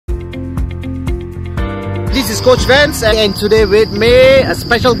this is Coach Vance, and today with me, a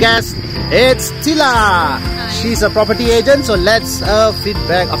special guest, it's Thila. She's a property agent, so let's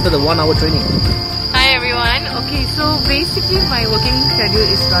feedback after the 1 hour training. Hi everyone. Okay, so basically my working schedule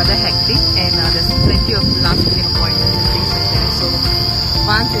is rather hectic and there's plenty of last minute appointments and things like that. So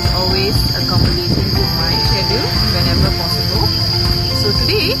Vance is always accommodating to my schedule whenever possible. So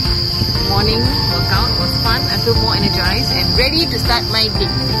today, morning workout was fun. I feel more energized and ready to start my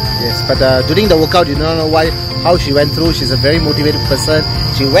day. Yes, but during the workout, you don't know how she went through. She's a very motivated person.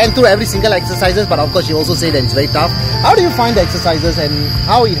 She went through every single exercises, but of course she also said that it's very tough. How do you find the exercises and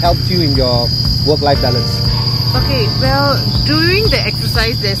how it helped you in your work-life balance? Okay, well, during the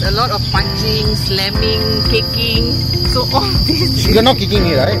exercise, there's a lot of punching, slamming, kicking. So all this... You're not kicking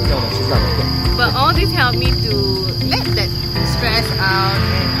me, right? No, she's not. Okay. But all this helped me to let that stress out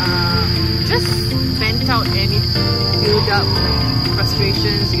and just vent out any build up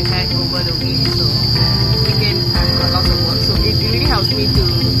frustrations you had over the week. So weekend I've got lots of work, so it really helps me to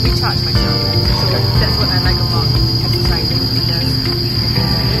recharge myself. So that's what I like about exercising. It does.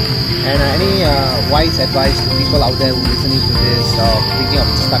 And any wise advice to people out there who are listening to this or thinking of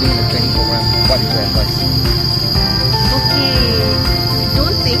studying the training program? What is your advice? Okay,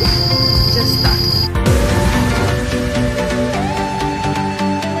 don't think, just start.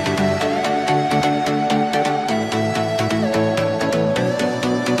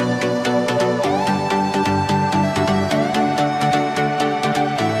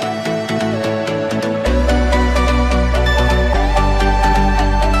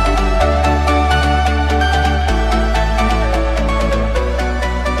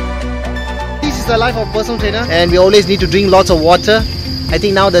 The life of a personal trainer, and we always need to drink lots of water. I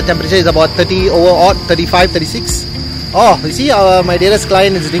think now the temperature is about 30 over odd, 35, 36. Oh, you see, my dearest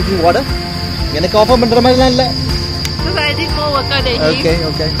client is drinking water. Because I did more workout than him.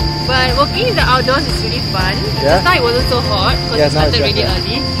 Okay. But working in the outdoors is really fun. Yeah. Just now it wasn't so hot because it started really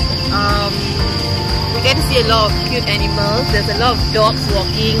early. We get to see a lot of cute animals. There's a lot of dogs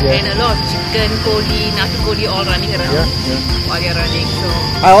walking and a lot of chicken, kodi, natu kodi all running around while you're running. So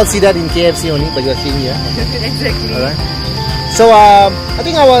I all see that in KFC only, but you're seeing here. Exactly. Alright. So I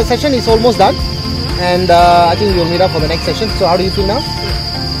think our session is almost done, and I think we'll meet up for the next session. So how do you feel now?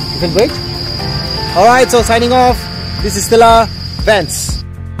 You feel great? Alright, so signing off. This is Thila Vance.